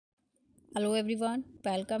Hello everyone,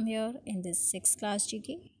 welcome here in this 6th class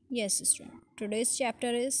GK. Yes, student. Today's chapter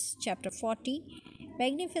is chapter 40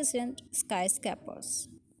 Magnificent Skyscrapers.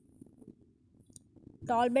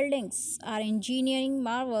 Tall buildings are engineering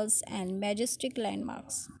marvels and majestic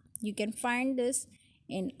landmarks. You can find this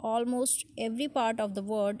in almost every part of the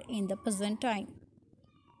world in the present time.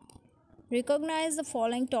 Recognize the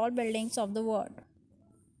following tall buildings of the world.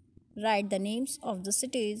 Write the names of the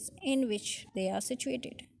cities in which they are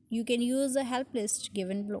situated. You can use the help list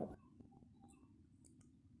given below.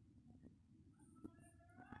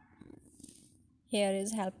 Here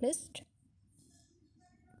is help list.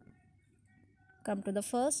 Come to the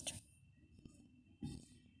first.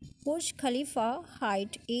 Burj Khalifa,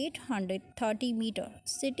 height 830 meter.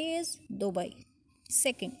 City is Dubai.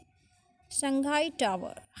 Second, Shanghai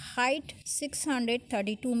Tower, height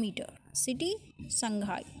 632 meter. City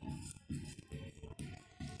Shanghai.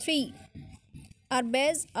 3.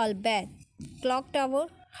 Arbaz Al Bait Clock Tower,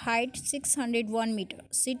 height 601 meter.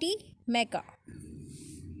 City Mecca.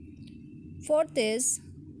 Fourth is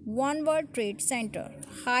One World Trade Center,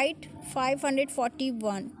 height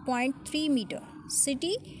 541.3 meter.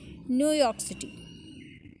 City New York City.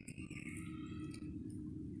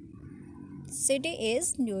 City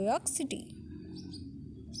is New York City.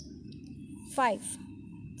 5.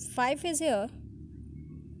 5 is here.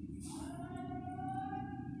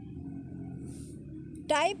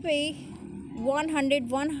 Taipei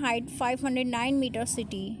 101, height 509 meter.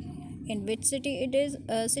 City. In which city it is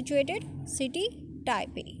situated? City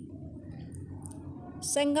Taipei.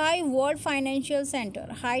 Shanghai World Financial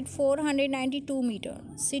Center, height 492 meter.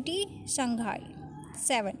 City Shanghai.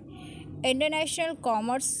 7. International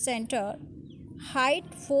Commerce Center,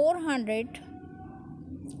 height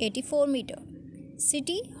 484 meter.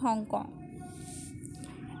 City Hong Kong.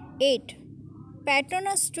 8.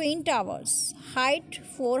 Petronas Twin Towers, height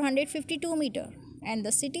 452 meter, and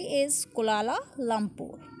the city is Kuala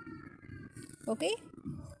Lumpur. Okay.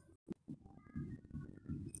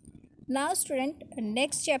 Now student,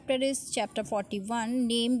 next chapter is chapter 41,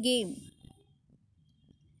 Name Game.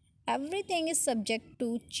 Everything is subject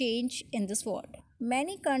to change in this world.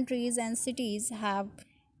 Many countries and cities have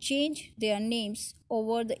changed their names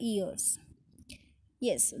over the years.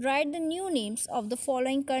 Yes, write the new names of the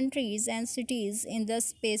following countries and cities in the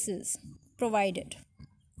spaces provided.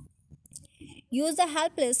 Use the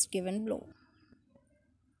help list given below.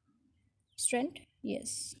 Student,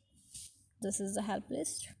 yes, this is the help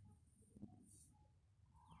list.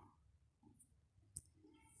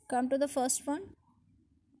 Come to the first one.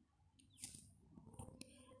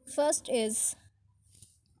 First is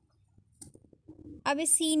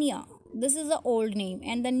Abyssinia. This is the old name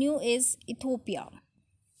and the new is Ethiopia.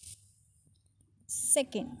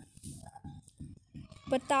 Second,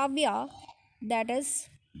 Batavia, that is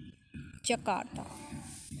Jakarta.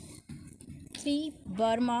 3.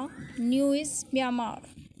 Burma, new is Myanmar.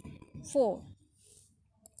 4.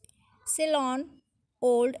 Ceylon,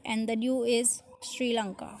 old and the new is Sri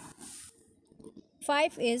Lanka.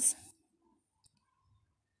 5 is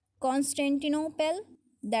Constantinople,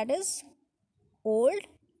 that is old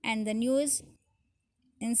and the new is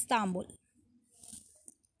Istanbul.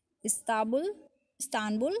 Istanbul,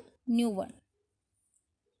 new one.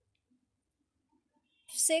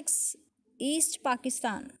 6. East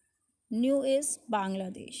Pakistan, new is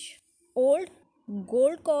Bangladesh. Old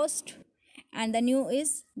Gold Coast and the new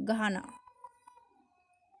is Ghana.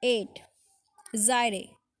 8. Zaire,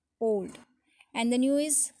 old and the new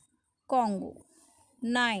is Congo.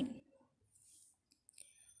 9.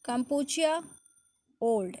 Kampuchea,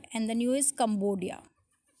 old and the new is Cambodia.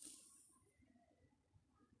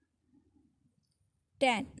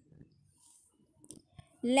 10.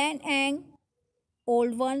 Lan Ang,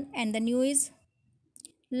 old one and the new is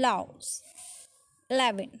Laos.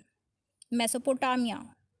 11.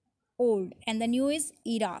 Mesopotamia, old and the new is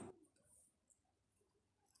Iraq.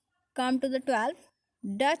 Come to the 12.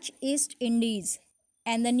 Dutch East Indies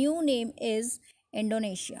and the new name is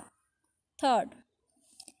Indonesia. 3rd.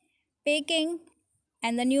 Peking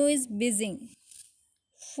and the new is Beijing.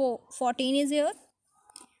 14 is here.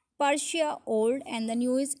 Persia, old and the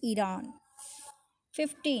new is Iran.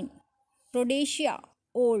 15. Rhodesia,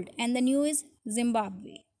 old and the new is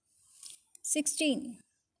Zimbabwe. 16.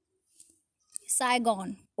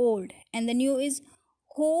 Saigon, old and the new is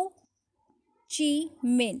Ho Chi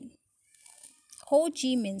Minh. Ho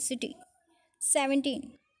Chi Minh City.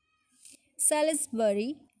 17.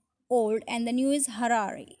 Salisbury, old and the new is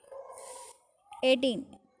Harare. 18.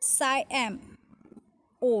 Siam,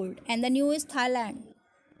 old and the new is Thailand.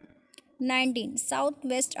 19.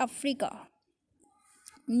 Southwest Africa,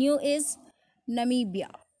 new is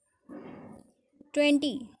Namibia.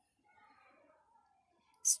 20.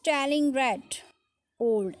 Stalingrad,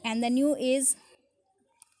 old, and the new is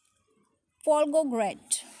Volgograd.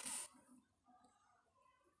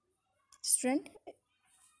 Student,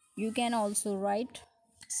 you can also write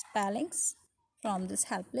spellings from this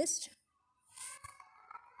help list.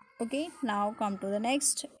 Okay, now come to the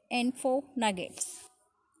next info nuggets.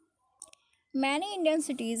 Many Indian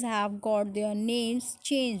cities have got their names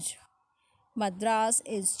changed. Madras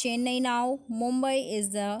is Chennai now. Mumbai is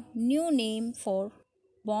the new name for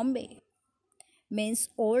Bombay. Means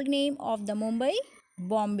old name of the Mumbai,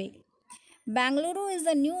 Bombay. Bangalore is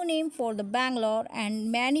the new name for the Bangalore,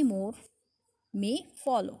 and many more may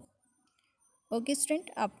follow. Okay, student,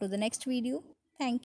 up to the next video. Thank you.